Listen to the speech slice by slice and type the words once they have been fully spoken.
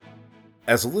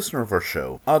As a listener of our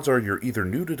show, odds are you're either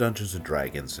new to Dungeons &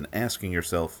 Dragons and asking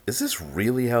yourself, is this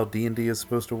really how D&D is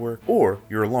supposed to work? Or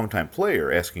you're a longtime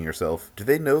player asking yourself, do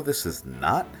they know this is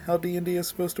not how D&D is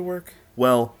supposed to work?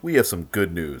 Well, we have some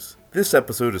good news. This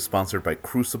episode is sponsored by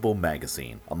Crucible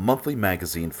Magazine, a monthly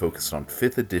magazine focused on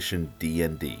 5th edition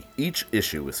D&D. Each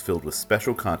issue is filled with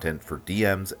special content for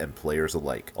DMs and players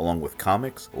alike, along with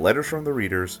comics, letters from the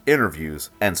readers, interviews,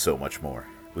 and so much more.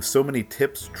 With so many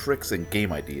tips, tricks, and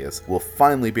game ideas, we'll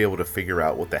finally be able to figure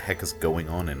out what the heck is going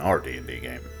on in our D&D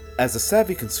game. As a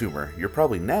savvy consumer, you're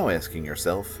probably now asking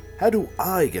yourself, how do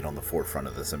I get on the forefront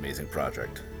of this amazing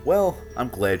project? Well, I'm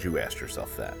glad you asked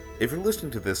yourself that. If you're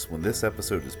listening to this when this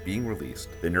episode is being released,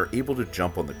 then you're able to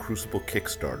jump on the Crucible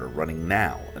Kickstarter running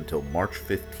now until March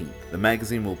 15th. The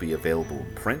magazine will be available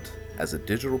in print, as a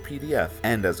digital PDF,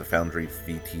 and as a Foundry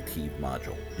VTT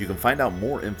module. You can find out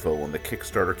more info on the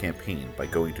Kickstarter campaign by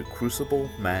going to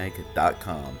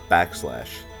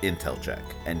cruciblemag.com/intelcheck.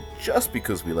 And just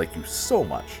because we like you so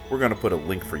much, we're going to put a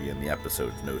link for you in the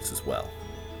episode notes as well.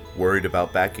 Worried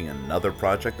about backing another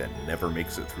project that never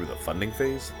makes it through the funding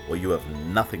phase? Well, you have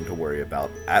nothing to worry about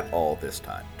at all this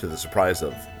time. To the surprise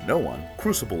of no one,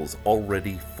 Crucible is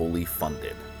already fully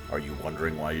funded. Are you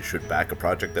wondering why you should back a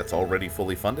project that's already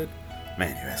fully funded?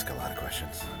 Man, you ask a lot of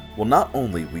questions. Well, not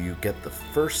only will you get the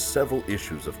first several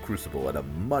issues of Crucible at a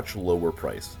much lower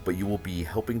price, but you will be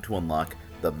helping to unlock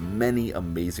the many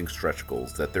amazing stretch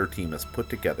goals that their team has put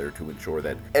together to ensure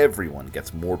that everyone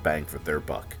gets more bang for their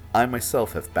buck. I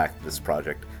myself have backed this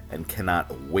project and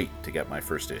cannot wait to get my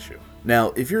first issue.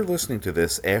 Now, if you're listening to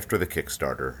this after the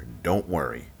Kickstarter, don't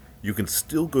worry. You can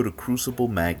still go to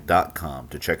cruciblemag.com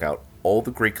to check out all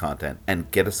the great content and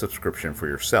get a subscription for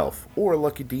yourself or a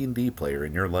lucky D&D player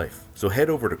in your life. So head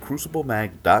over to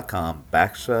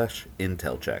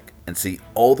cruciblemag.com/intelcheck and see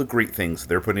all the great things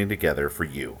they're putting together for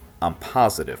you. I'm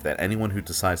positive that anyone who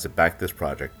decides to back this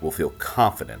project will feel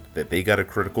confident that they got a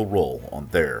critical role on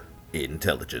their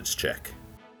intelligence check.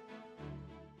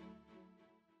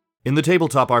 In the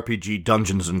tabletop RPG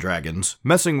Dungeons & Dragons,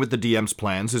 messing with the DM's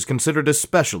plans is considered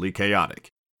especially chaotic.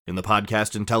 In the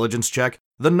podcast Intelligence Check,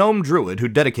 the gnome druid who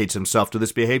dedicates himself to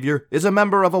this behavior is a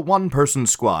member of a one-person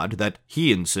squad that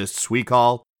he insists we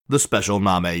call the Special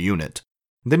Name Unit.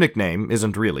 The nickname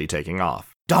isn't really taking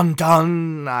off. Dun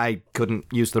dun! I couldn't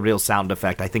use the real sound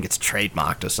effect. I think it's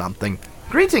trademarked or something.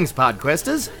 Greetings,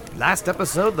 Podquesters! Last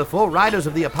episode, the four riders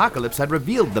of the apocalypse had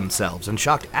revealed themselves and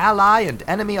shocked ally and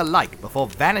enemy alike before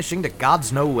vanishing to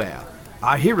gods know where.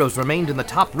 Our heroes remained in the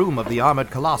top room of the Armored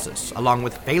Colossus, along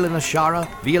with Phelan Ashara,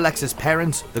 Vialex's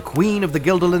parents, the Queen of the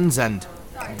Gilderlands, and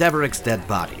Deveric's dead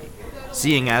body.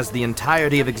 Seeing as the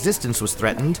entirety of existence was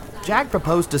threatened, Jag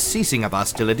proposed a ceasing of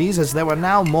hostilities as there were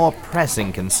now more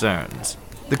pressing concerns.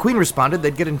 The Queen responded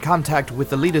they'd get in contact with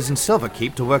the leaders in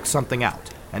Silverkeep to work something out.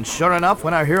 And sure enough,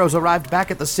 when our heroes arrived back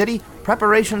at the city,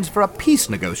 preparations for a peace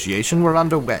negotiation were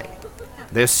underway.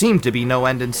 There seemed to be no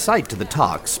end in sight to the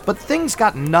talks, but things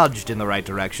got nudged in the right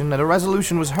direction and a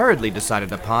resolution was hurriedly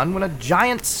decided upon when a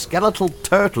giant skeletal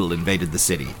turtle invaded the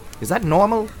city. Is that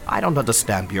normal? I don't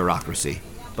understand bureaucracy.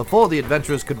 Before the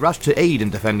adventurers could rush to aid in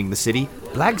defending the city,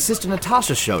 Blag's sister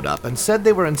Natasha showed up and said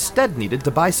they were instead needed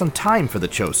to buy some time for the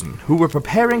Chosen, who were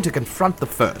preparing to confront the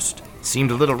First.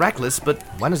 Seemed a little reckless, but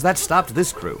when has that stopped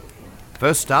this crew?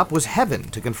 First stop was Heaven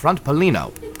to confront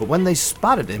Polino, but when they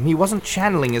spotted him, he wasn't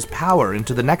channeling his power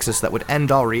into the nexus that would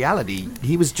end all reality.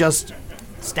 He was just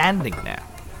standing there.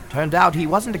 Turned out he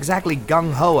wasn't exactly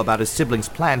gung-ho about his siblings'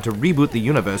 plan to reboot the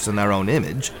universe in their own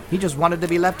image. He just wanted to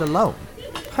be left alone.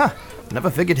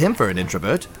 Never figured him for an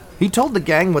introvert. He told the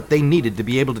gang what they needed to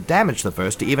be able to damage the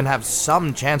First to even have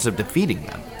some chance of defeating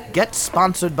them. Get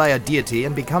sponsored by a deity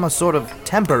and become a sort of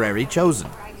temporary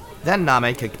Chosen. Then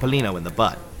Name kicked Polino in the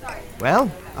butt.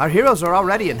 Well, our heroes are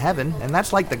already in Heaven, and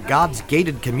that's like the gods'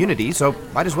 gated community, so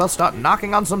might as well start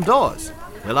knocking on some doors.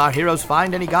 Will our heroes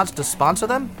find any gods to sponsor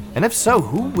them? And if so,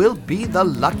 who will be the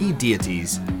lucky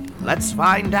deities? Let's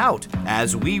find out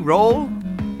as we roll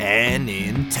an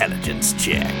intelligence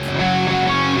check.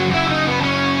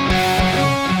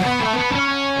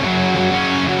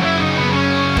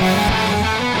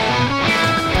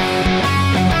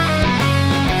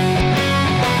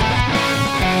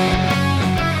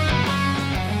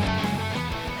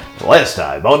 Last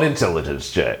time on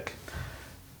Intelligence Check,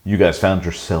 you guys found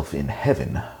yourself in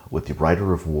Heaven with the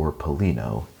Rider of War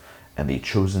Polino and the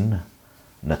Chosen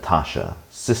Natasha,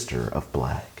 sister of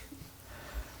Blag.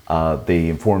 They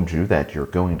informed you that you're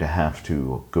going to have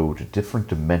to go to different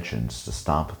dimensions to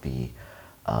stop the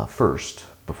First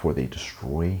before they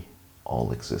destroy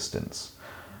all existence.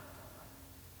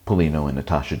 Polino and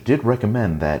Natasha did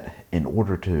recommend that in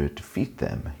order to defeat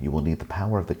them, you will need the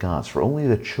power of the gods, for only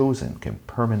the chosen can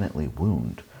permanently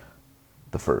wound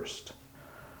the first.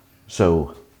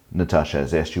 So, Natasha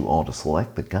has asked you all to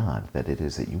select the god that it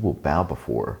is that you will bow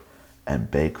before and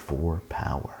beg for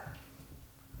power.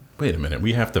 Wait a minute,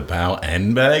 we have to bow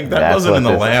and beg? That wasn't in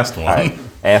the last one. Right.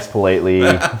 Ask politely,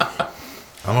 I'm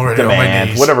already on my demand,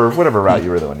 knees. whatever route you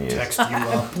were the one to use. Text you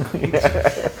up.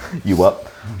 You up.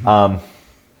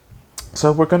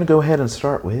 So we're going to go ahead and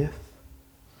start with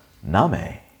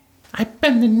Name. I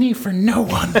bend the knee for no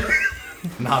one.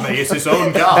 Name is his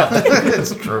own god.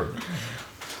 It's true.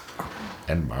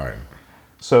 And mine.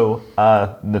 So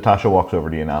Natasha walks over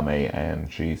to Name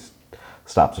and she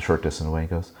stops a short distance away and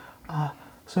goes,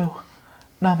 so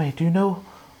Name, do you know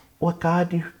what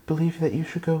god you believe that you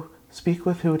should go speak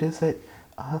with, who it is that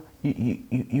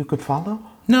you could follow?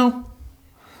 No.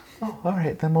 Oh, all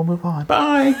right, then we'll move on.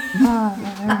 Bye.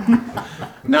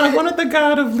 No, I wanted the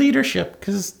god of leadership,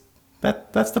 because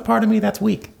that's the part of me that's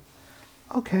weak.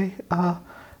 Okay, well,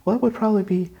 it would probably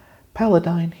be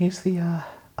Paladine. He's the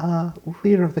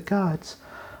leader of the gods.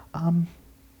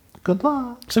 Good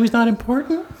luck. So he's not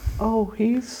important? Oh,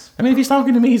 he's... I mean, if he's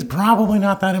talking to me, he's probably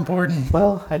not that important.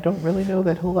 Well, I don't really know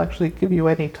that he'll actually give you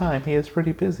any time. He is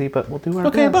pretty busy, but we'll do our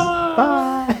Okay, best.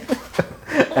 bye.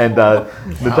 And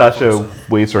Natasha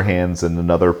waves her hands and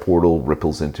another portal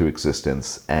ripples into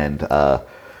existence. And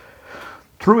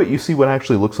through it, you see what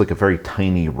actually looks like a very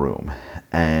tiny room.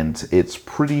 And it's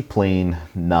pretty plain,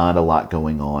 not a lot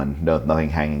going on, nothing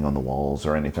hanging on the walls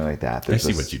or anything like that. I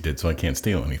see what you did, so I can't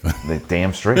steal anything.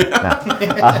 Damn straight.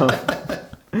 No.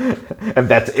 And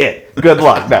that's it. Good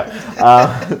luck. No.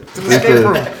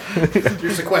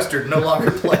 You're sequestered, no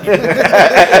longer playing.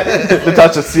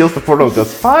 Natasha seals the portal and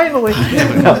goes, finally!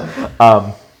 No.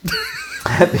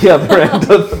 At the other end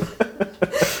of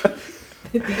the...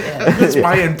 That's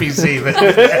my NPC.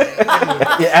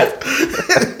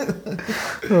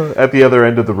 At the other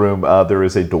end of the room, there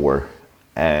is a door.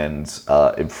 And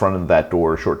in front of that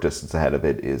door, a short distance ahead of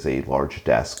it, is a large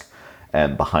desk.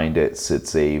 And behind it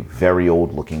sits a very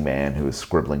old-looking man who is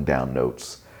scribbling down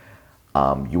notes.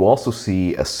 You also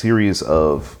see a series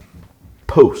of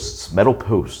posts, metal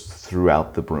posts,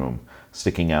 throughout the room,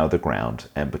 sticking out of the ground.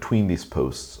 And between these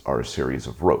posts are a series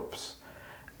of ropes.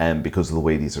 And because of the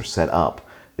way these are set up,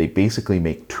 they basically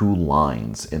make two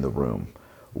lines in the room.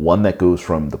 One that goes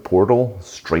from the portal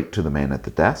straight to the man at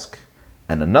the desk,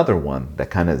 and another one that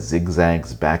kind of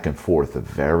zigzags back and forth a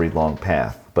very long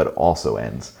path, but also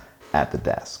ends at the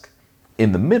desk.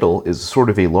 In the middle is sort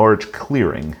of a large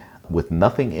clearing with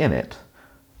nothing in it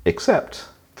except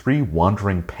 3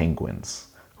 wandering penguins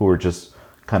who are just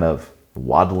kind of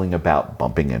waddling about,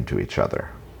 bumping into each other.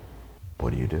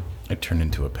 What do you do? I turn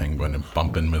into a penguin and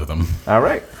bump into them. All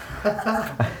right.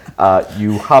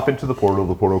 You hop into the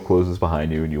portal closes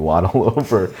behind you, and you waddle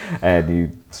over, and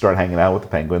you start hanging out with the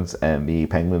penguins, and the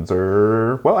penguins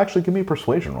are... Well, actually, give me a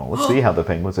persuasion roll. Let's see how the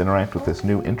penguins interact with this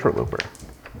new interloper.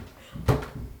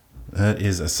 That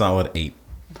is a solid 8.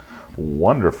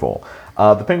 Wonderful.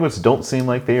 The penguins don't seem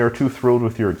like they are too thrilled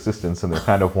with your existence, and they're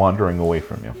kind of wandering away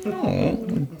from you.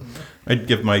 Oh. I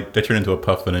turn into a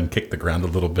puffin and kick the ground a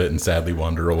little bit and sadly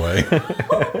wander away.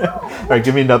 All right,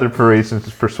 give me another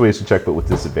persuasion check, but with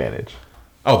disadvantage.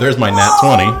 Oh, there's my nat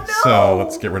 20, so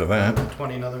let's get rid of that.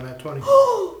 20, another nat 20.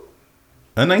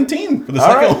 A 19 for the All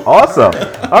second right, awesome.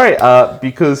 All right,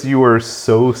 because you are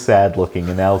so sad looking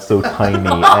and now so tiny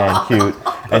and cute,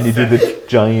 and you do the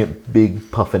giant, big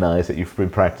puffin eyes that you've been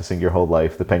practicing your whole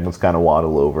life, the penguins kind of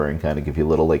waddle over and kind of give you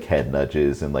little like head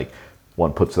nudges, and like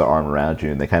one puts their arm around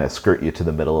you, and they kind of skirt you to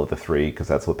the middle of the 3, because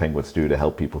that's what penguins do to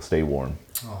help people stay warm.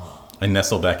 I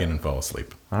nestle back in and fall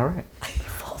asleep. All right.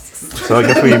 So I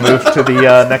guess we move to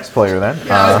the next player then.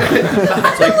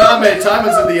 It's like, not many time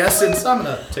is of the essence. I'm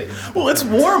going to take it. Well, it's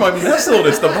warm. I'm nestled.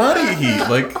 It's the body heat.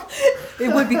 Like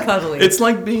It would be cuddly. it's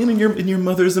like being in your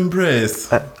mother's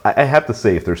embrace. I have to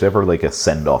say, if there's ever like a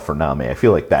send-off for Name, I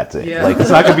feel like that's it. Yeah. Like,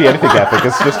 it's not going to be anything epic.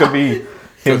 It's just going to be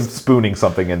him spooning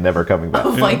something and never coming back.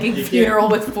 a Viking funeral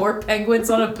with 4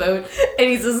 penguins on a boat, and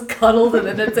he's just cuddled, and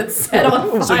then it's set on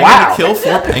fire. So you're gonna kill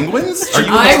 4 penguins? Are you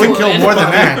I I would would. kill more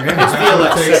than that. It's feel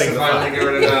like setting the fire. Finally get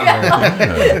rid of down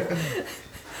there.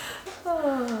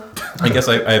 I guess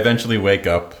I eventually wake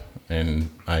up and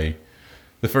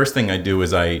the first thing I do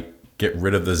is I get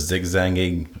rid of the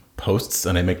zigzagging posts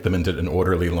and I make them into an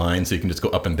orderly line so you can just go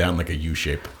up and down like a U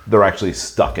shape. They're actually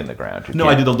stuck in the ground. You No, I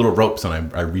can't- did the little ropes and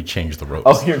I rechange the ropes.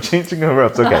 Oh, you're changing the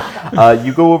ropes. Okay.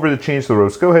 You go over to change the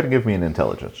ropes. Go ahead and give me an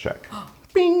intelligence check.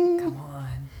 Bing. Come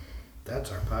on.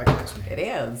 That's our podcast name. It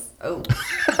is. Oh.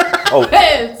 Oh,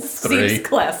 It Three. seems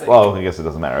classic. well, I guess it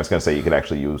doesn't matter. I was going to say you could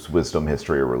actually use wisdom,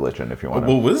 history, or religion if you want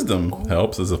to. Well, wisdom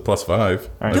helps as a +5. All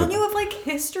right. Don't you have like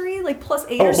history, like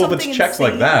 +8 Oh, or well, something? it's checks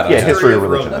like insane? that. Yeah, I- history or of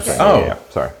religion. Rome. that's right. Oh. Yeah,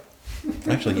 sorry.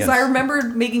 Actually, yes. Because I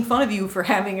remembered making fun of you for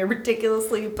having a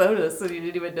ridiculously bonus, and you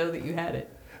didn't even know that you had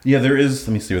it. Yeah, there is.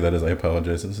 Let me see what that is. I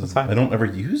apologize. This is. fine. I don't ever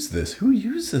use this. Who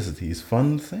uses these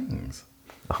fun things?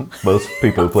 Most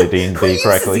people who play Who D&D uses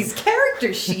correctly. these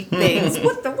character sheet things?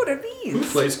 What are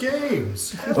these? Plays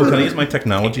games. Oh, can I use my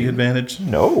technology advantage?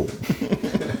 No.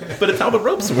 But it's how the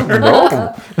ropes work.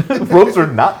 No. Ropes are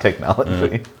not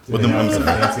technology. With the mums.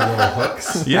 Fancy little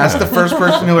hooks. Yeah. That's the first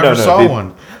person who ever No, saw they-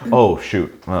 one. Oh,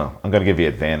 shoot. Oh, I'm going to give you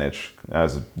advantage. I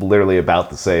was literally about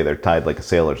to say they're tied like a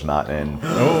sailor's knot, and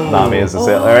Nami is a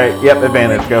sailor. All right, yep,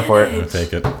 advantage. Go for I'll it.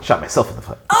 take it. Shot myself in the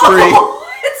foot. Oh,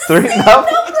 it's the 3.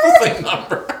 same No.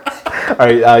 number. All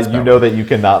right, you know that you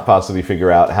cannot possibly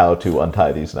figure out how to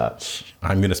untie these knots.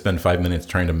 I'm going to spend 5 minutes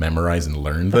trying to memorize and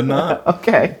learn the knot.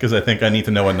 Okay. Because I think I need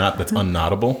to know a knot that's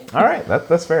unknotable. All right,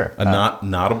 that's fair. A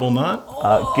knottable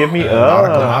knot? Give me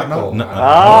Nautical.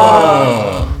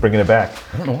 bringing it back.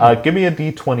 Give me a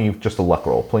D20, just a luck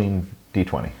roll, plain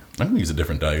D20. I'm going to use a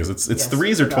different die because it's Yes,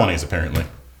 3s or no. 20s apparently.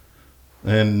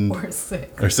 And Or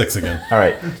 6. or 6 again. All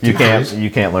right, you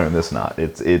can't learn this knot.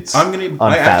 It's I'm going to.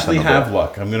 I actually unfathomable. have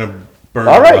luck. I'm going to burn.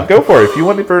 All right, luck. go for it. If you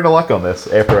want to burn a luck on this,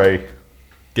 after I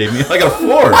Gave me. I got a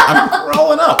 4. I'm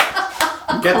rolling up.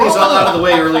 Get these all out of the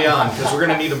way early on, because we're going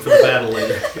to need them for the battle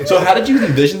later. So how did you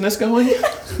envision this going?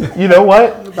 You know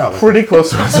what? About it. Pretty close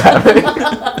to what's happening.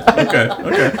 Okay.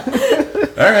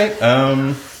 All right.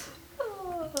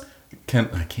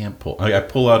 I can't pull. I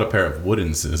pull out a pair of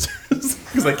wooden scissors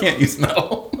because I can't use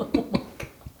metal.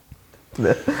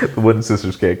 The wooden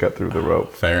scissors can't cut through the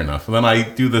rope. Fair enough. And then I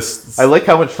do this. I like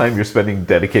how much time you're spending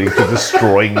dedicating to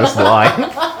destroying this line.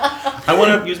 I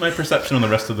want to use my perception on the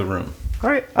rest of the room. All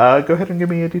right, go ahead and give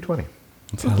me a D20.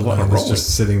 It's a lot of I was rolling.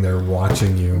 just sitting there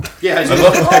watching you. Yeah, I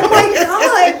Oh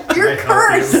my god, you're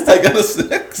cursed. I got a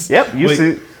 6. Yep, you Wait,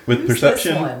 see. with Who's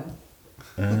perception. this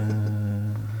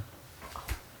one?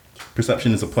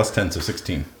 Perception is a +10, so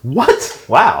 16. What?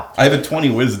 Wow. I have a 20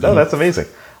 wisdom. Oh, that's amazing.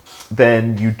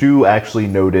 Then you do actually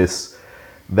notice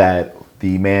that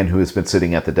the man who has been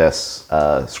sitting at the desk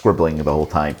scribbling the whole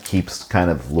time keeps kind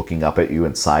of looking up at you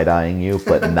and side-eyeing you,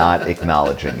 but not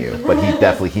acknowledging you. But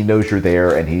he knows you're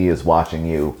there, and he is watching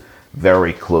you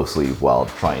very closely while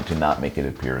trying to not make it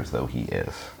appear as though he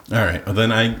is. All right. Well,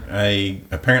 then I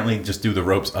apparently just do the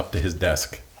ropes up to his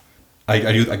desk. I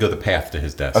go the path to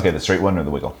his desk. Okay, the straight one or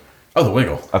the wiggle? Oh, the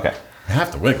wiggle. Okay. I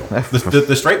have to wiggle.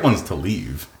 The straight one's to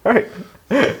leave. All right.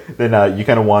 Then you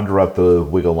kind of wander up the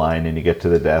wiggle line, and you get to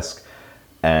the desk,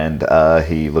 and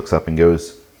he looks up and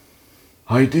goes,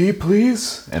 "ID,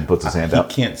 please," and puts his hand He up.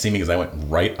 can't see me because I went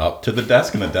right up to the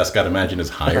desk, and the desk, I'd imagine, is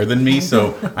higher than me.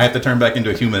 So I have to turn back into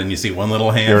a human, and you see one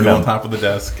little hand You're go on numb. top of the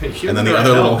desk, human and then the or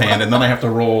other hell? little hand, and then I have to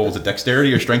roll, is it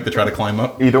dexterity or strength to try to climb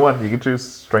up? Either one. You can choose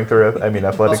strength or,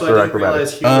 athletics Also, or I didn't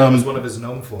realize acrobatics. Hugo was one of his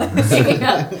gnome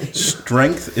forms.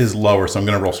 Strength is lower, so I'm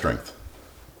going to roll strength.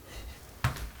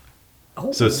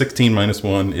 So 16 minus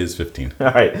 1 is 15. All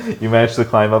right. You manage to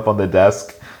climb up on the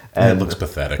desk, And and it looks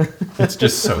pathetic. It's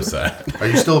just so sad. Are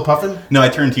you still a puffin? No, I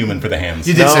turned human for the hands.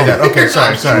 You did say that. Okay,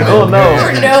 sorry. oh no.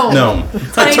 No. No.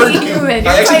 Tiny human. I You're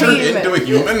actually tiny turned human. into a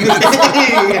human.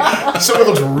 So it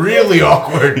looks really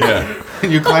awkward. Yeah.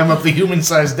 You climb up the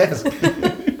human-sized desk.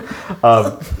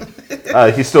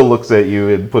 He still looks at you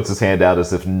and puts his hand out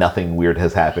as if nothing weird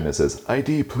has happened and says,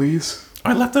 "ID, please."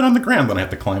 I left it on the ground, then I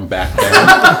have to climb back down,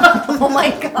 Oh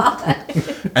my god.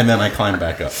 and then I climb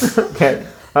back up. Okay.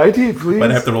 ID, please.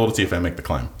 But I have to roll to see if I make the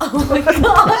climb. Oh my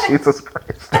god. Jesus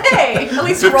Christ. Hey, at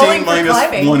least 15 rolling for minus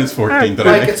climbing. 1 is 14. Did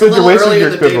I Like, make it's a little Situation, early in your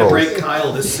the good day to rolls. break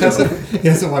Kyle this He soon.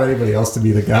 doesn't want anybody else to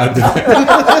be the god today.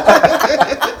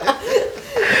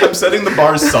 I'm setting the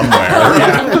bars somewhere.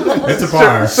 It's a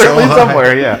bar. Certainly So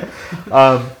somewhere, yeah.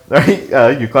 All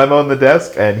right, you climb on the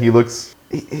desk, and he looks.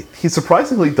 He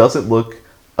surprisingly doesn't look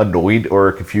annoyed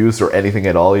or confused or anything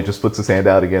at all. He just puts his hand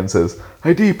out again, says,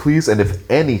 "ID, please." And if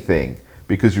anything,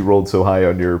 because you rolled so high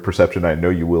on your perception, I know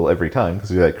you will every time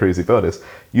because you had that crazy bonus.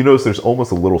 You notice there's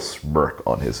almost a little smirk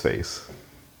on his face.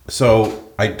 So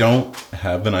I don't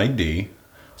have an ID.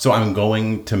 So I'm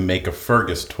going to make a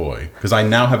Fergus toy because I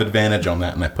now have advantage on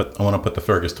that, and I want to put the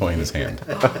Fergus toy in his hand.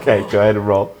 Okay, go ahead and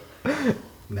roll.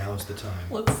 Now's the time.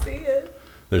 Let's see it.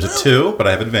 There's a 2, but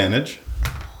I have advantage,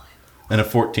 and a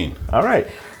 14. All right.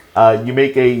 You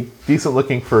make a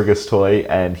decent-looking Fergus toy,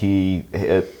 and he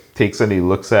takes and he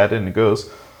looks at it and goes,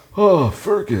 "Oh,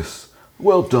 Fergus,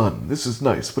 well done. This is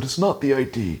nice, but it's not the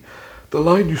ID. The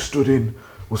line you stood in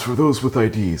was for those with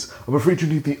IDs. I'm afraid you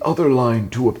need the other line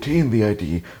to obtain the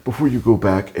ID before you go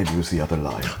back and use the other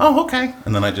line. Oh, okay.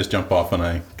 And then I just jump off and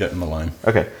I get in the line.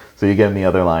 Okay, so you get in the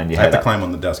other line. You I have head to up. climb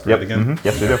on the desk, Yep. right, again?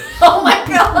 Yes, you do. Oh my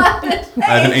god!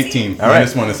 I have an 18. All right.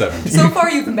 Minus 1 is 17. So far,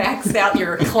 you've maxed out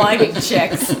your climbing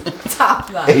checks.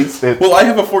 Top notch. Ace it. Well, I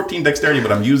have a 14 dexterity,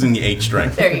 but I'm using the 8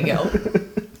 strength. There you go.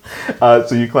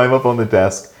 So you climb up on the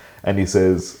desk, and he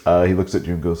says, he looks at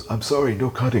you and goes, I'm sorry, no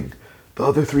cutting. The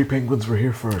other 3 penguins were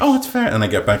here first. Oh, it's fair. And I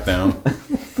get back down.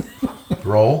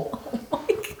 Roll.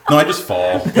 No, I just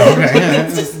fall. Okay.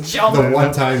 Just jump. The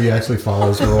one time he actually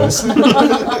follows rules.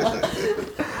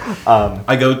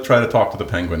 I go try to talk to the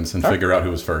penguins and figure out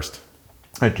who was first.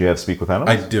 do you have speak with I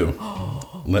animals? do.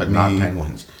 Let But me. not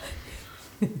penguins.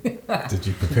 Did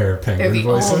you prepare They're penguin the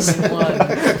voices? only one.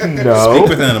 No. Speak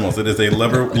with animals. It is a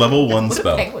level 1 What do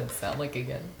spell. penguins sound like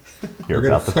again? You're We're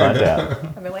gonna about to find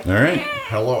out. Are they like, All right.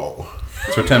 Hello.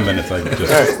 So for 10 minutes, I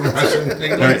just. All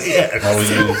right. I will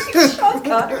use.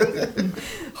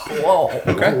 whoa.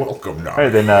 Okay. Welcome now. All right,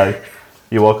 then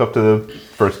you walk up to the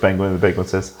first penguin, and the penguin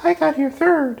says, I got here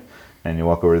third. And you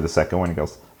walk over to the second one, and he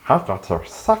goes, I got here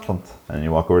second. And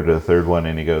you walk over to the third one,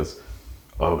 and he goes,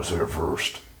 I was here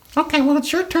first. Okay, well,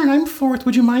 it's your turn. I'm fourth.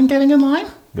 Would you mind getting in line?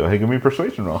 go ahead and give me a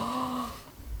persuasion roll.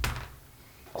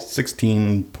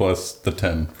 16 plus the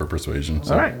 10 for persuasion.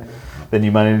 So. All right. Then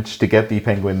you manage to get the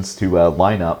penguins to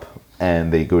line up,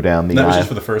 and they go down the That was aisle. just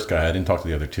for the first guy. I didn't talk to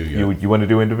the other two yet. You want to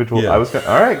do individual? Yeah. I was gonna,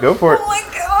 all right, go for it. Oh my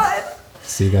god.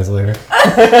 See you guys later.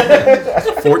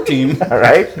 14 All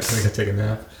right. I gotta take a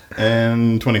nap.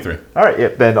 and 23. All right,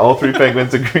 yep. Then all 3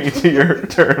 penguins agree to your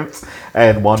terms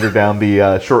and wander down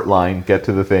the short line, get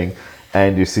to the thing,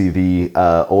 and you see the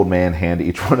old man hand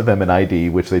each one of them an ID,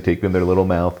 which they take in their little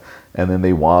mouth, and then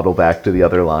they waddle back to the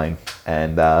other line.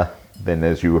 And then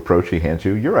as you approach, he hands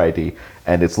you your ID,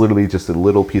 and it's literally just a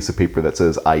little piece of paper that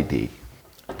says ID.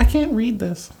 I can't read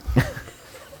this.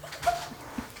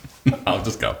 I'll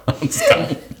just go. I'll just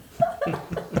go.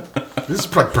 This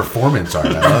is like performance art.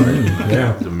 I love it.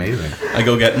 Yeah. It's amazing. I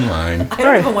go get in line. I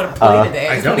don't even want to play today.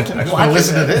 I I just don't. want to I keep just want to watching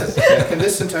listen to this. this. Can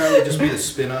this entirely just be the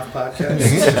spin-off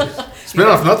podcast? Spin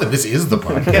off nothing. This is the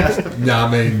podcast.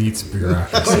 Name meets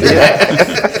bureaucracy.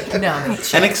 No,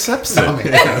 And accepts it.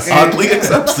 Oddly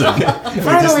accepts it. We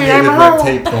just needed red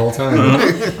tape the whole time.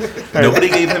 Nobody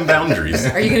gave him boundaries.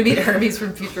 are you going to meet Hermes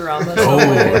from Futurama? Oh,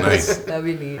 somewhere? nice. That'd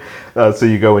be neat. So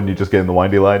you go and you just get in the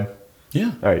windy line.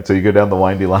 Yeah. All right, so you go down the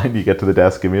windy line, you get to the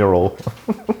desk, give me a roll.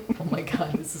 Oh my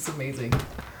god, this is amazing.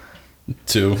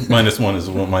 2 minus 1 is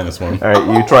minus 1. All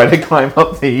right, you try to climb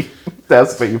up the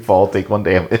desk, but you fall, take 1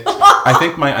 damage. I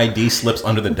think my ID slips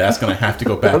under the desk and I have to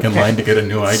go back in line to get a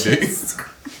new ID. Jesus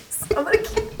Christ. I'm gonna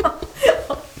keep All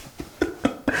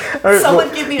right, Someone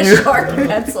well, give me a sharp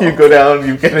pencil. You go down,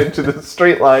 you get into the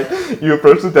straight line, you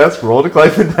approach the desk, roll to climb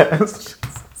the desk.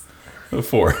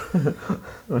 4.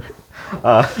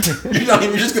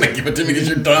 You're just going to give it to me because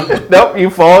you're done. Nope, you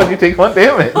fall and you take 1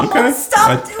 damage. Okay.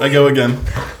 Stop doing I go again.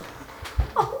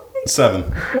 7.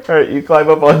 All right, you climb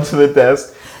up onto the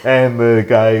desk, and the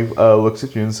guy looks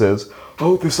at you and says,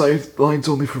 Oh, this line's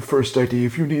only for first ID.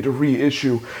 If you need a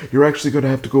reissue, you're actually going to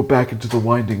have to go back into the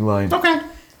winding line. Okay.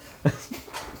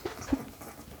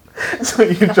 so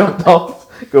you jumped off,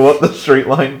 go up the straight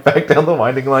line, back down the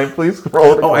winding line, please.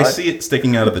 Roll to Oh, I climb. see it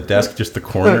sticking out of the desk, just the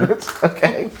corner.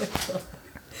 Okay.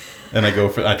 And I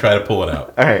try to pull it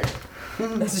out. All right.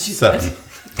 That's what she 7. said.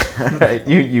 All right.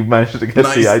 You managed to get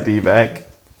Nice. the ID back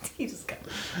He just got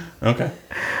Okay.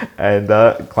 and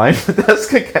climb the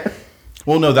desk again.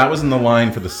 Well, no, that was in the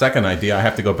line for the second ID. I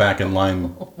have to go back in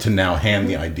line to now hand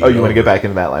the ID. Oh, you want to over. get back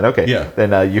into that line? Okay. Yeah.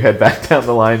 Then you head back down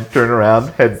the line, turn around,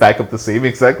 head back up the same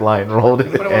exact line, roll it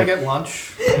Anybody want to again. get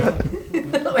lunch?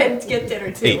 and get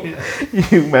dinner too.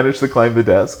 8. You manage to climb the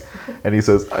desk, and he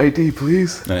says, ID,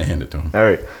 please. And I hand it to him. all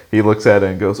right. He looks at it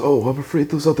and goes, Oh, I'm afraid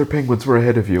those other penguins were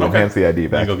ahead of you, and Okay. hands the ID You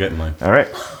back. go get in line. all right.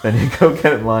 Then you go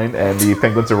get in line, and the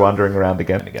penguins are wandering around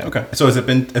again. Okay. So has it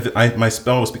been? My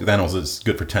spell with Speak with Animals is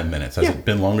good for 10 minutes. Has it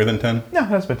been longer than 10? No,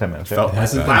 that's been 10 minutes. yeah. Felt like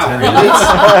Hasn't that. been Wow,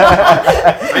 10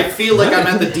 minutes. really? I feel like I'm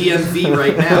at the DMV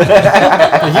right now.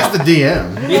 He's the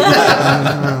DM.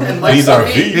 And Mike's These are on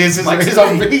me. V. Mike's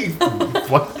on me.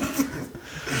 What?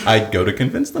 I'd go to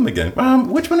convince them again.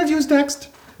 Which one of you is next?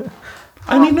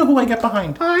 I need to know who I get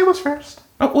behind. I was first.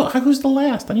 Oh, well, who's the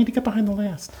last? I need to get behind the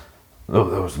last. Oh,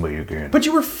 that was me again. But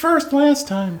you were first last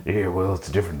time. Yeah, well, it's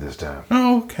different this time.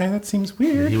 Oh, okay, that seems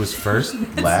weird. He was first,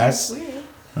 last.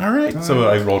 All right, so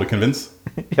I roll to convince.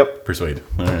 Yep. Persuade.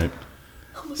 All right.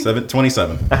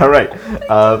 27. All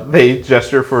right. They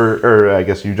gesture for, or I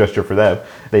guess you gesture for them.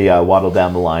 They waddle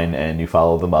down the line, and you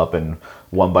follow them up and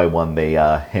One by one, they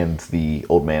hand the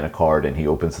old man a card, and he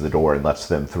opens the door and lets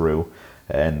them through.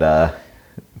 And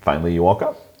finally, you walk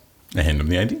up. I hand him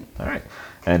the ID. All right.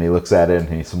 And he looks at it, and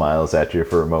he smiles at you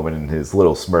for a moment, and his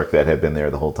little smirk that had been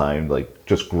there the whole time, like,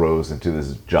 just grows into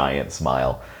this giant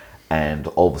smile. And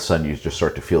all of a sudden, you just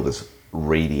start to feel this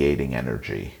radiating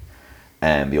energy.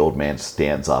 And the old man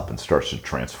stands up and starts to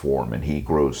transform, and he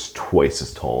grows twice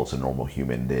as tall as a normal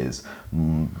human. His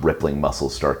rippling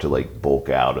muscles start to, like, bulk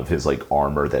out of his, like,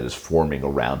 armor that is forming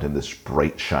around him, this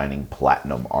bright, shining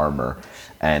platinum armor.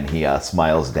 And he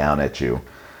smiles down at you.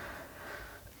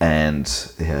 And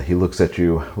he looks at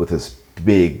you with this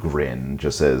big grin,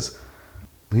 just says,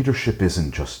 leadership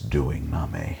isn't just doing,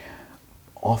 Name.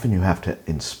 Often you have to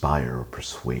inspire or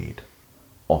persuade.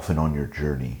 Often on your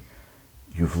journey,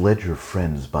 you've led your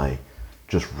friends by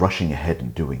just rushing ahead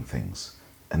and doing things.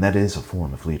 And that is a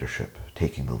form of leadership,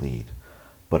 taking the lead.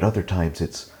 But other times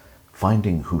it's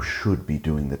finding who should be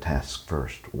doing the task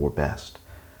first or best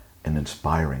and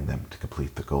inspiring them to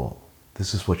complete the goal.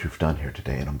 This is what you've done here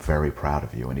today, and I'm very proud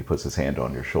of you. And he puts his hand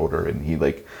on your shoulder, and he,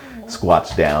 like,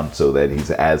 squats down so that he's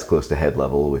as close to head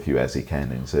level with you as he can,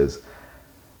 and he says,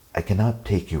 I cannot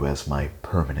take you as my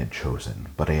permanent chosen,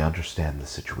 but I understand the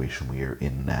situation we are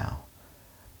in now.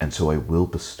 And so I will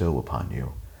bestow upon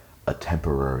you a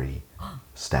temporary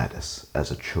status as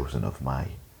a chosen of my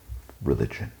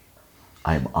religion.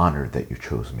 I am honored that you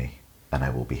chose me, and I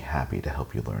will be happy to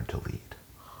help you learn to lead.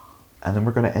 And then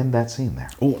we're going to end that scene there.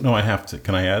 Oh, no, I have to.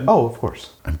 Can I add? Oh, of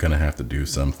course. I'm going to have to do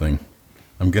something.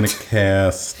 I'm going to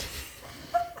cast...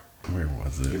 Where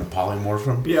was it? You gonna polymorph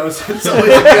him? Yeah, it's always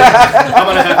good. I'm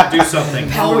gonna have to do something.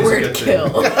 Power Always a word good thing.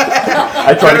 kill.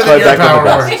 I tried to climb back on the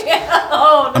desk.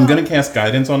 I'm going to cast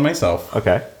guidance on myself.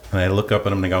 Okay. And I look up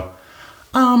and I'm going to go,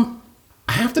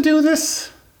 I have to do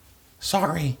this.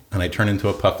 Sorry. And I turn into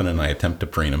a puffin and I attempt to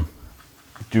preen him.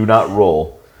 Do not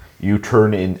roll. You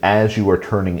turn in, as you are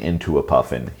turning into a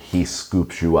puffin, he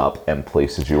scoops you up and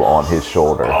places you on his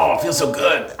shoulder. Oh, it feels so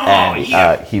good. And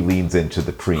he leans into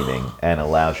the preening and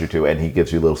allows you to, and he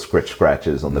gives you little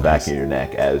scratches on the back of your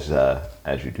neck as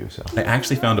you do so. I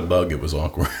actually found a bug. It was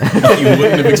awkward. You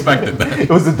wouldn't have expected that.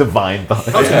 It was a divine bug.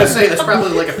 I was gonna say that's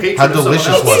probably like a patron. How of someone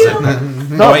delicious else. was it?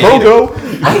 Not I ate it. Bogo!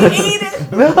 I ate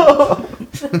it. No!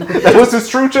 That was his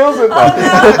true chosen.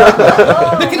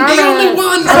 There can be only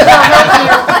one.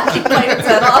 He bites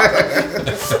that off.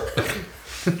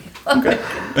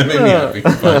 That made me happy.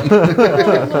 Fine.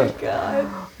 Oh my god.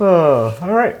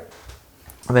 All right.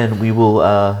 Then we will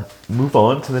move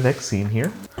on to the next scene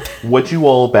here. What you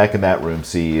all back in that room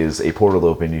see is a portal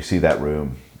open. You see that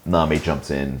room. Name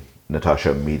jumps in. Natasha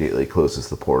immediately closes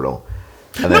the portal.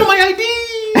 And then, No, my ID.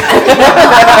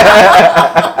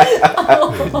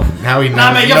 Now he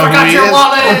knows. Name, you know forgot who he your is.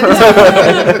 wallet.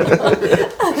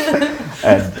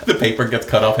 and The paper gets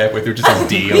cut off halfway through, just a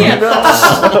D on it.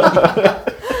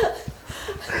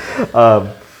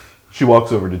 she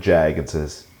walks over to Jag and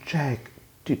says, Jag,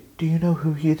 do you know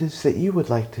who it is that you would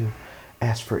like to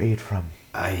ask for aid from?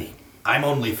 I'm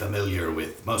only familiar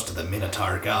with most of the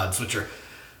Minotaur gods, which are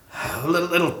a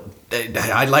little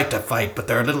I like to fight, but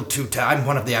they're a little too... I'm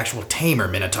one of the actual tamer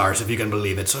Minotaurs, if you can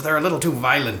believe it, so they're a little too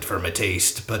violent for my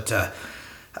taste. But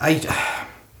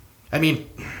I mean,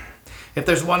 if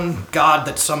there's one god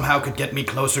that somehow could get me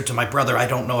closer to my brother, I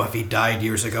don't know if he died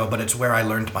years ago, but it's where I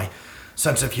learned my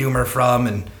sense of humor from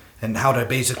and how to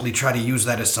basically try to use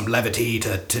that as some levity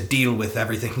to deal with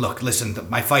everything. Look, listen,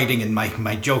 my fighting and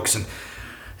my jokes and...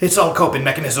 It's all coping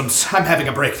mechanisms. I'm having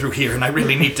a breakthrough here, and I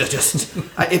really need to just...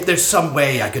 if there's some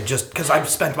way I could just... Because I've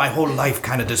spent my whole life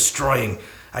kind of destroying.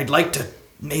 I'd like to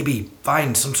maybe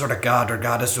find some sort of god or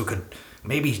goddess who could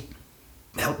maybe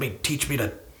help me, teach me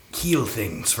to heal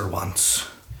things for once.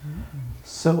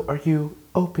 So are you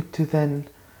open to then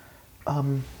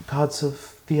gods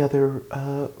of the other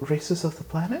races of the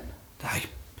planet?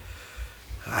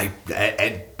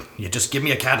 You just give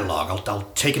me a catalog.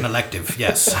 I'll take an elective,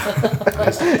 yes.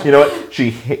 You know what?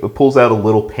 She pulls out a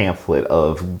little pamphlet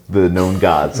of the known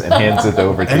gods and hands it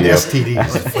over to And you.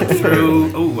 STDs.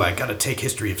 Through, I gotta take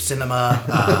history of cinema.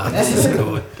 This is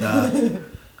good.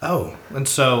 And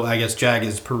so I guess Jag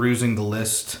is perusing the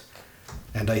list,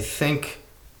 and I think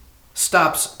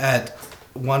stops at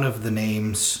one of the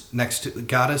names next to the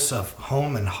goddess of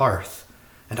home and hearth.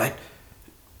 And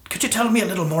could you tell me a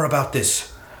little more about this?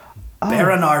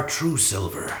 Baranar True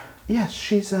Silver. Yes,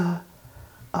 she's a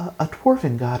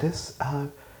dwarven goddess.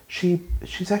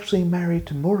 She's actually married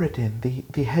to Moradin,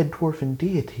 the head dwarven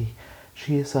deity.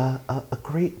 She is a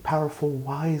great, powerful,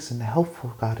 wise, and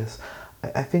helpful goddess.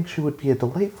 I think she would be a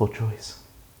delightful choice.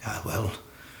 Well,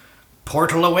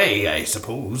 portal away, I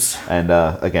suppose. And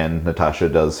again, Natasha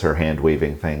does her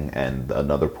hand-waving thing, and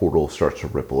another portal starts to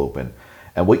ripple open.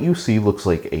 And what you see looks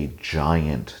like a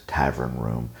giant tavern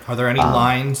room. Are there any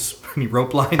lines? Any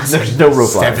rope lines? There's no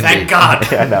rope lines. Thank God.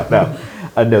 Yeah,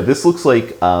 no. This looks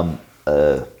like, I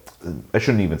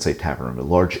shouldn't even say tavern room, a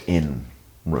large inn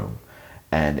room.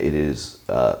 And it is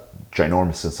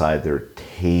ginormous inside. There are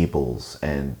tables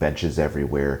and benches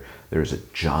everywhere. There's a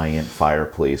giant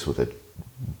fireplace with a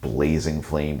blazing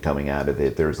flame coming out of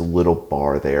it. There's a little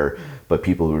bar there, but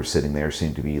people who are sitting there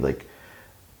seem to be like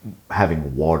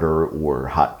having water or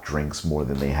hot drinks more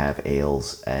than they have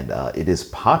ales. And it is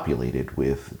populated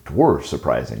with dwarves,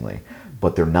 surprisingly,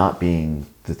 but they're not being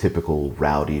the typical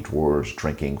rowdy dwarves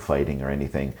drinking, fighting, or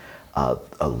anything.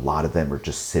 A lot of them are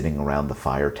just sitting around the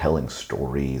fire telling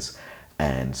stories,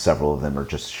 and several of them are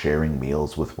just sharing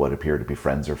meals with what appear to be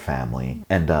friends or family.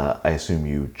 And I assume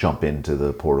you jump into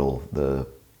the portal.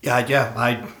 Yeah.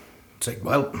 I'd say,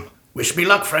 well, wish me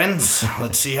luck, friends.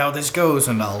 Let's see how this goes,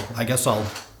 and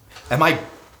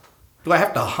do I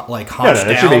have to, like, haunch down?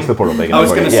 No, she makes the portal big enough. I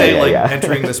was going to say, yeah.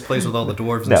 entering this place with all the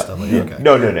dwarves and stuff. Like, okay.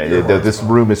 No. This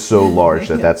room is so large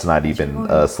that's not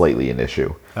even slightly an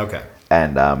issue. Okay.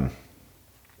 And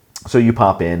so you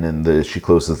pop in, and she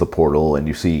closes the portal, and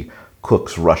you see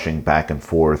cooks rushing back and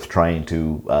forth, trying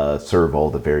to serve all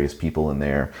the various people in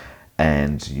there.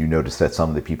 And you notice that some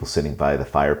of the people sitting by the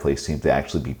fireplace seem to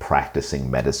actually be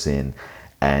practicing medicine.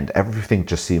 And everything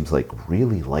just seems like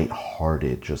really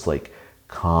lighthearted, just like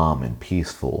calm and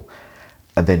peaceful.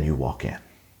 And then you walk in,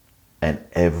 and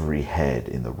every head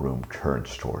in the room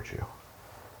turns towards you.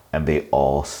 And they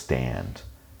all stand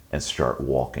and start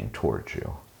walking towards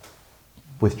you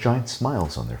with giant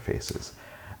smiles on their faces.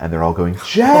 And they're all going,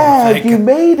 Jag, you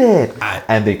made it!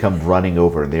 And they come running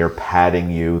over, and they are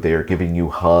patting you, they are giving you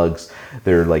hugs,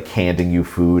 they're like handing you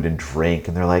food and drink,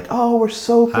 and they're like, oh, we're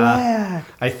so glad.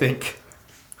 I think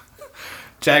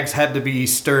Jag's had to be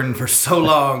stern for so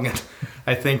long, and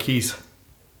I think he's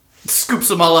scoops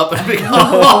them all up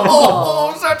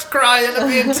and starts crying a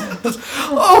bit.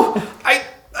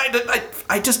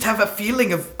 I just have a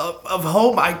feeling of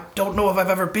home. I don't know if I've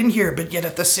ever been here, but yet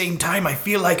at the same time, I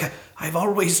feel like I've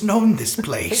always known this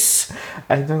place.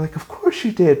 And they're like, of course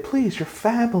you did. Please, your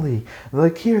family. And they're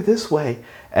like, here, this way.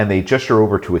 And they gesture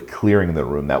over to a clearing in the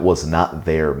room that was not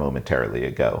there momentarily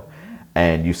ago.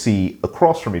 And you see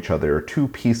across from each other are two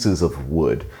pieces of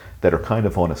wood that are kind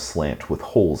of on a slant with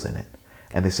holes in it.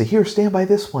 And they say, here, stand by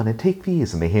this one and take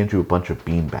these. And they hand you a bunch of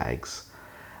bean bags.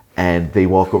 And they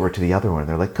walk over to the other one, and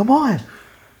they're like, come on,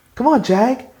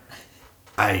 Jag.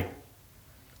 I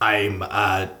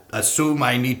assume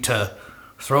I need to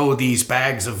throw these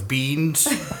bags of beans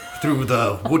through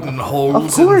the wooden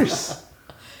holes. Of course.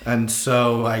 And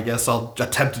so I guess I'll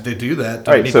attempt to do that.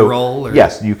 Do All I right, need so to roll? Or?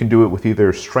 Yes, you can do it with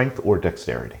either strength or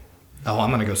dexterity. Oh,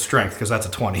 I'm going to go strength because that's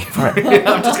a 20.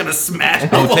 I'm just going to smash it.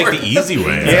 Oh, take the easy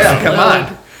way. Yeah, come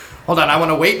on. Hold on, I want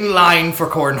to wait in line for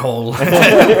cornhole. And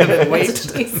then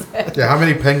wait. Yeah, how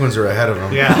many penguins are ahead of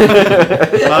him?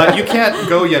 Yeah. You can't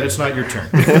go yet. It's not your turn.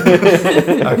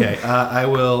 Okay, I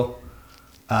will.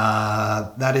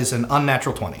 That is an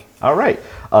unnatural 20. All right.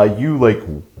 You,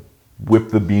 whip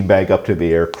the beanbag up to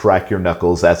the air, crack your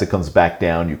knuckles. As it comes back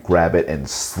down, you grab it and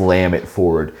slam it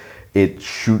forward. It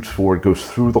shoots forward, goes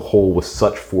through the hole with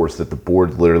such force that the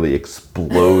board literally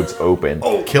explodes open,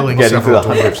 killing getting to several the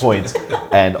 100 points.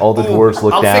 And all the dwarves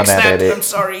look I'll down fix at that. it. I'm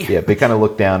sorry. Yeah, they kind of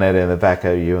look down at it in the back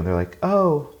of you, and they're like,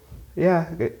 "Oh,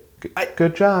 yeah,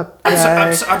 good job."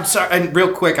 I'm sorry. And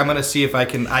real quick, I'm gonna see if I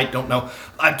can. I don't know.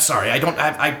 I'm sorry.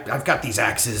 I've got these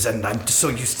axes, and I'm so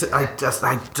used to.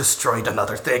 I destroyed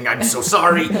another thing. I'm so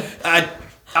sorry.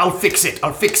 I'll fix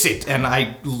it. And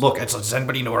I look. Does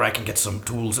anybody know where I can get some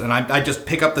tools? And I just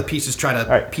pick up the pieces, try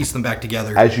to piece them back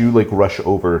together. As you rush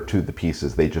over to the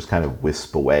pieces, they just kind of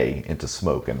wisp away into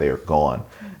smoke, and they are gone.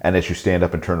 And as you stand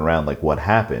up and turn around, what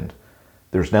happened?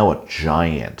 There's now a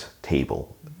giant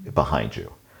table behind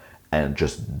you, and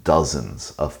just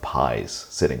dozens of pies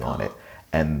sitting on it.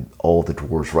 And all the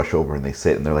dwarves rush over and they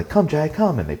sit, and they're like, "Come, Jag,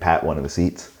 come!" And they pat one of the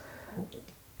seats.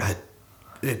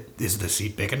 Is the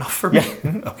seat big enough for me?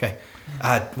 Yeah. Okay.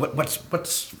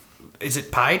 Is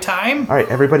it pie time? All right,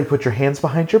 everybody put your hands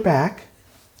behind your back.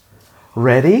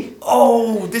 Ready?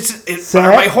 Oh,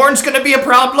 are my horns going to be a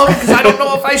problem? Because I don't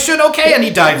know if I should. Okay, and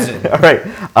he dives in. All right.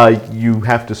 You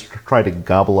have to try to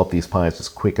gobble up these pies as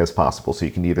quick as possible, so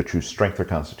you can either choose strength or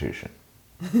constitution.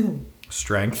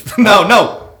 Strength?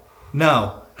 No.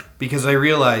 Because I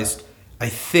realized, I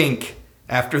think,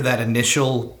 after that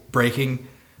initial breaking...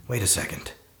 Wait a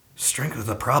second. Strength was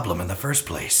the problem in the first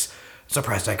place.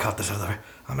 Surprised I caught this other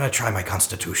I'm gonna try my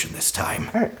constitution this time.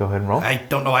 All right, go ahead and roll. I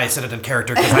don't know why I said it in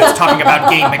character because I was talking about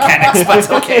game mechanics, but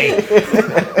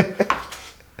okay.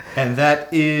 And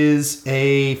that is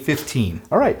a 15.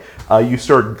 All right. You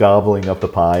start gobbling up the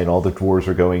pie, and all the dwarves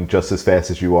are going just as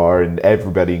fast as you are, and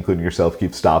everybody, including yourself,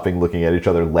 keeps stopping, looking at each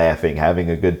other, laughing, having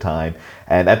a good time.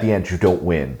 And at the end, you don't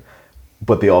win.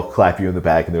 But they all clap you in the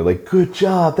back, and they're like, good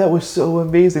job. That was so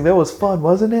amazing. That was fun,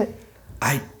 wasn't it?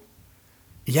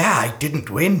 Yeah, I didn't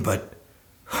win, but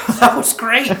that was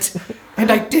great.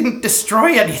 And I didn't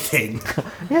destroy anything.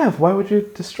 Yeah, why would you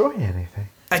destroy anything?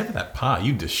 Look at that pie.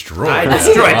 You destroyed I that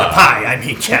destroyed pie. the pie. I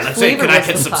mean, yeah, let's say, can I get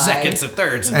Flavorless some pie. seconds and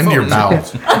thirds And your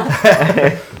fourths?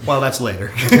 mouth. Well, that's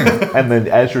later. And then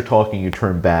as you're talking, you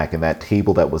turn back, and that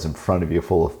table that was in front of you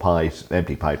full of pies,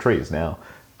 empty pie trays now,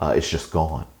 is just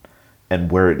gone. And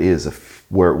where it was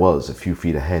a few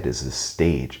feet ahead is this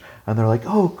stage. And they're like,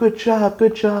 oh, good job,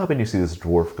 good job. And you see this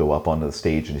dwarf go up onto the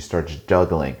stage, and he starts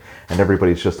juggling. And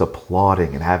everybody's just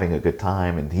applauding and having a good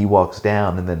time. And he walks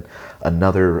down, and then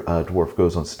another dwarf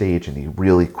goes on stage, and he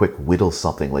really quick whittles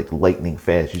something like lightning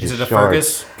fast. Is it a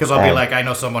Fergus? Because I'll be like, I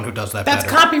know someone who does that That's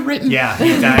better. copywritten. Yeah,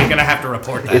 I'm going to have to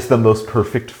report that. It's the most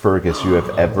perfect Fergus you have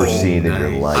ever seen in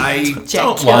your life. I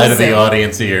Jack Don't lie to kills the him.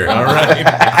 audience here, all right?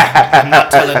 am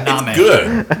not telling Name.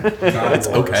 Good. It's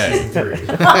okay.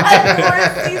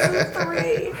 Season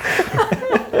 3.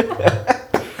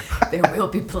 There will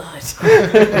be blood.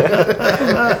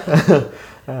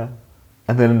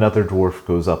 And then another dwarf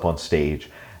goes up on stage,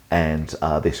 and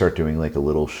they start doing like a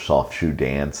little soft shoe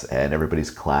dance, and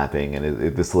everybody's clapping,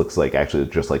 and this looks like actually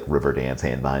just like river dance,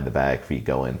 hand behind the back, feet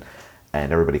going,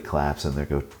 and everybody claps, and they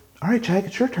go, all right, Jag,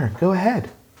 it's your turn, go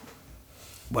ahead.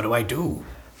 What do I do?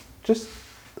 Just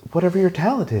whatever your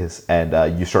talent is.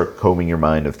 And you start combing your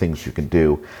mind of things you can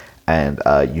do, and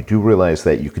you do realize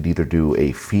that you could either do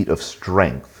a feat of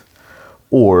strength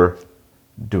or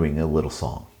doing a little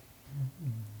song.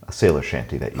 A sailor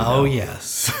shanty that you know. Oh,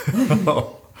 yes.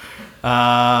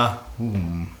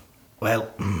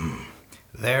 Well,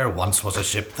 there once was a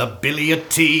ship, the Billy of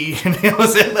Tea. And it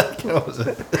was in the... What was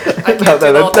it? I can't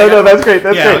do the whole thing. No, that's great.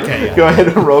 That's Yeah, great. okay, yeah. Go ahead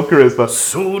and roll charisma.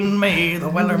 Soon may the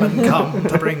Wellerman come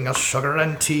to bring us sugar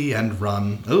and tea and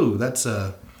rum. Ooh, that's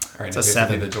a... All right, It's a now we 7. have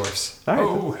to do the dwarfs. All right.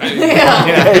 Oh, hey.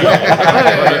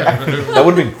 That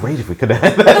would have been great if we could have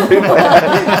had that.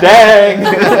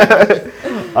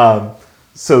 Dang!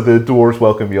 So the dwarves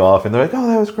welcome you off, and they're like, oh,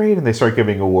 that was great. And they start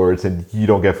giving awards, and you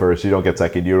don't get first, you don't get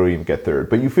second, you don't even get third.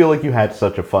 But you feel like you had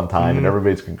such a fun time, and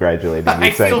everybody's congratulating you, I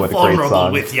saying feel what a great vulnerable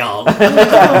song. with y'all.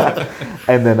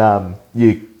 And then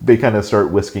they kind of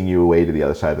start whisking you away to the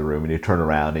other side of the room, and you turn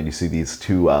around, and you see these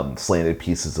two slanted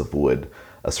pieces of wood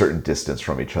a certain distance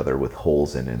from each other with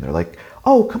holes in it. And they're like,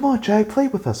 oh, come on, Jag, play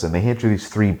with us. And they hand you these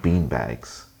 3 bean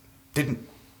bags.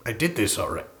 I did this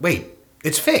already. Wait,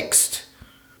 it's fixed.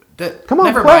 Come on,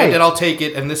 Never play. mind, and I'll take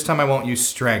it, and this time I won't use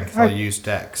strength, I'll Alright. use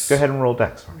dex. Go ahead and roll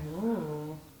dex for me.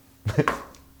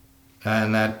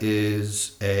 And that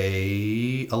is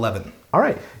a 11. All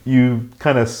right. You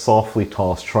kind of softly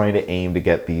toss, trying to aim to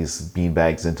get these bean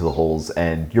bags into the holes,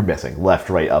 and you're missing. Left,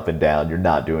 right, up, and down. You're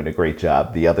not doing a great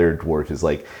job. The other dwarf is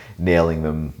like nailing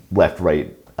them left,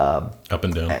 right, Up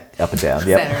and down. up and down.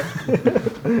 Yep.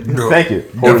 Center. No, Thank you.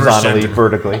 never Horizontally, center.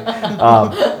 vertically.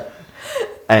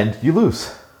 And you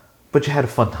lose. But you had a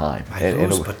fun time. I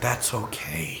lose, but that's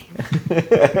okay.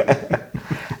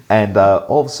 And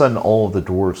all of a sudden, all of the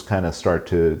dwarves kind of start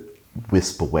to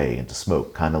wisp away into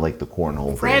smoke, kind of like the cornhole.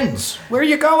 game. Friends, where are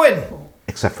you going?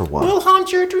 Except for one.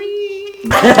 haunt your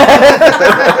dreams.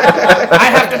 I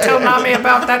have to tell Nami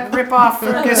about that rip-off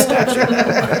Fergus statue.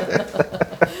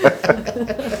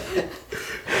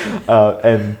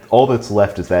 And all that's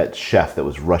left is that chef that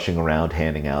was rushing around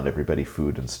handing out everybody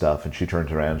food and stuff. And she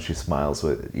turns around and she smiles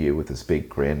at you with this big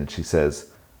grin, and she says,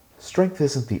 strength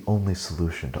isn't the only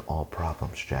solution to all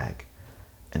problems, Jag.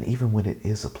 And even when it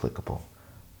is applicable,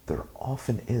 there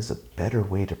often is a better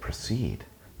way to proceed.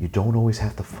 You don't always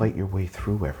have to fight your way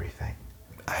through everything.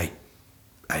 I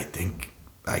think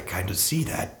I kind of see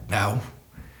that now.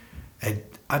 And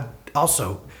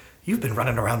also, you've been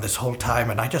running around this whole time,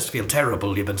 and I just feel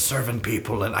terrible. You've been serving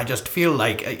people, and I just feel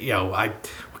like,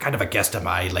 what kind of a guest am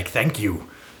I? Like, thank you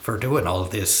for doing all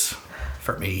this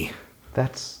for me.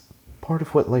 That's part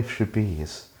of what life should be,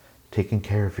 is taking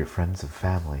care of your friends and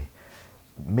family.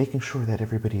 Making sure that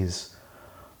everybody is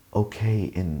okay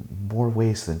in more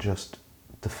ways than just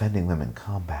defending them in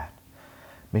combat.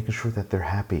 Making sure that they're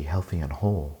happy, healthy, and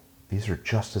whole. These are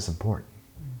just as important.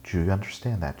 Do you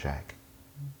understand that, Jag?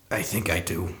 I think I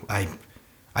do.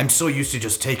 I'm so used to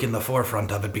just taking the forefront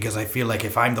of it because I feel like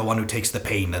if I'm the one who takes the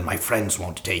pain, then my friends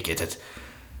won't take it.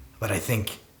 But I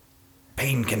think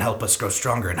pain can help us grow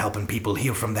stronger, and helping people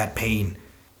heal from that pain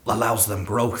allows them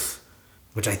growth.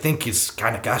 Which I think is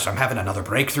kind of, gosh, I'm having another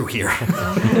breakthrough here.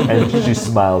 And she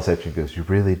smiles at you and goes, you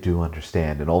really do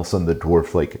understand. And all of a sudden the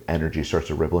dwarf-like energy starts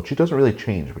to ripple. And she doesn't really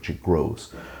change, but she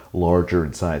grows larger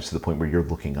in size to the point where you're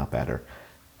looking up at her.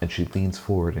 And she leans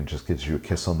forward and just gives you a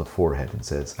kiss on the forehead and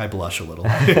says, I blush a little.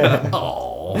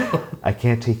 Oh. I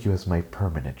can't take you as my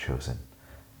permanent chosen,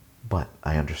 but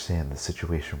I understand the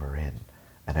situation we're in,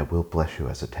 and I will bless you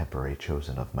as a temporary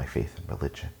chosen of my faith and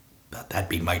religion. But that'd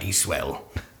be mighty swell.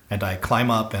 And I climb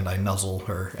up and I nuzzle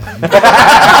her and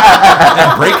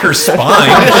And break her spine.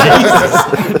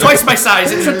 twice my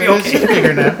size. It should be okay.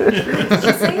 Bigger now.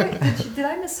 Did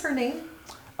I miss her name?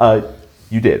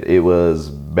 You did. It was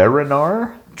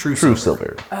Berinar True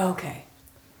Silver. Oh, okay.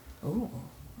 Ooh.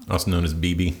 Also known as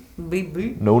BB.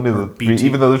 BB. Known as BT.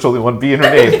 even though there's only one B in her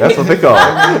name, that's what they call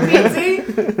her. BT?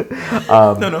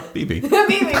 No, BB.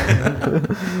 BB.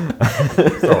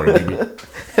 Sorry, baby.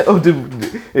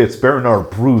 It's Berinar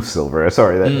Brew Silver.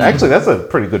 Sorry, actually that's a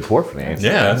pretty good dwarf name.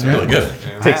 Yeah, that's really good.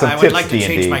 Take some I would tips, like to D&D.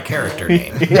 change my character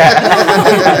name.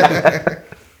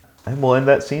 And we'll end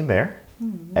that scene there.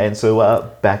 And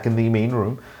so back in the main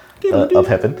room of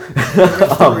heaven,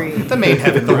 The main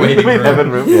heaven. The waiting main room.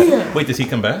 heaven room. Yeah. Wait, does he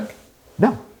come back?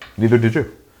 No, neither did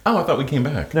you. Oh, I thought we came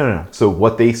back. No. So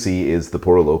what they see is the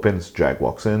portal opens, Jag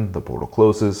walks in, the portal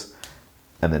closes,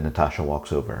 and then Natasha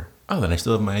walks over. Oh, then I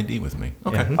still have my ID with me.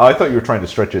 Okay. Oh, I thought you were trying to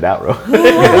stretch it out, Ro.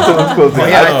 Someone's closing.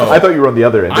 I thought you were on the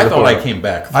other end. I of the thought I portal. came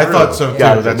back. I through. thought so too.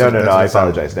 Gotcha. That's No. what I it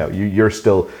sounded apologize. No, you're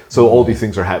still. So all these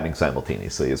things are happening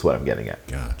simultaneously, is what I'm getting at.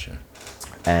 Gotcha.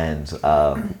 And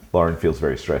Lauren feels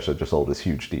very stressed. I just hold this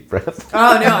huge deep breath.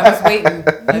 Oh, no, I'm just waiting.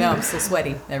 I know, I'm still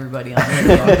sweaty. Everybody on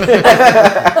here.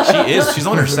 She is. She's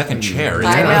on her second chair. It's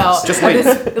I know. Just wait.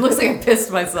 It looks like I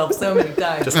pissed myself so many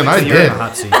times. Just And wait I till you're in did. the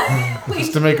hot seat.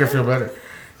 Just to make her feel better.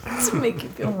 to make you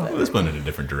feel better. This went in a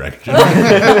different direction.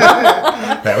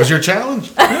 That was your challenge.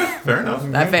 Fair enough.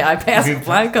 I passed with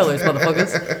flying colors,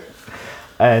 motherfuckers.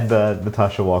 And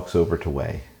Natasha walks over to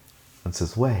Wei and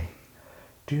says, Wei,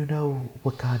 do you know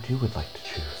what god you would like to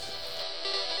choose?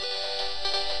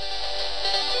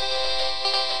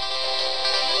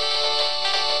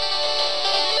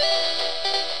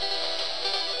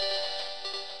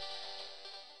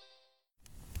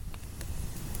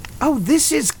 Oh,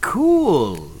 this is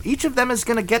cool. Each of them is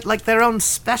gonna get like their own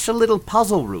special little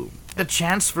puzzle room. A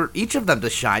chance for each of them to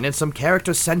shine in some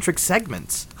character-centric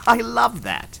segments. I love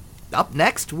that. Up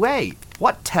next, Wei.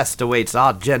 What test awaits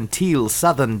our genteel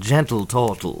southern gentle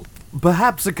turtle?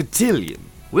 Perhaps a cotillion.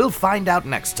 We'll find out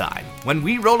next time when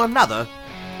we roll another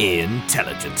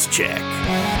intelligence check.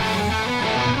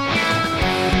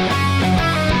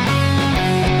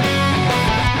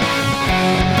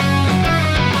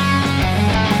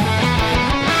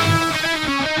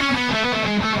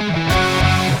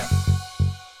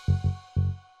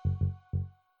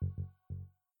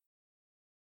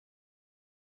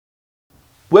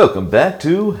 Welcome back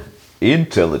to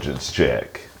Intelligence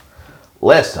Check.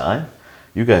 Last time,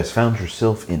 you guys found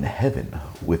yourself in heaven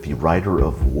with the Rider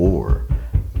of War.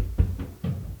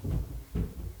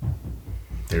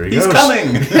 There he He's goes. coming.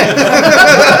 Smaller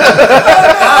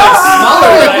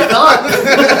than I thought.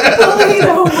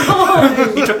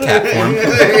 He took cat form.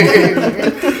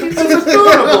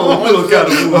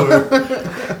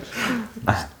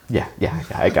 Yeah,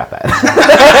 I got that.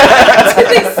 Did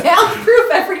they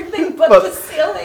soundproof everything but the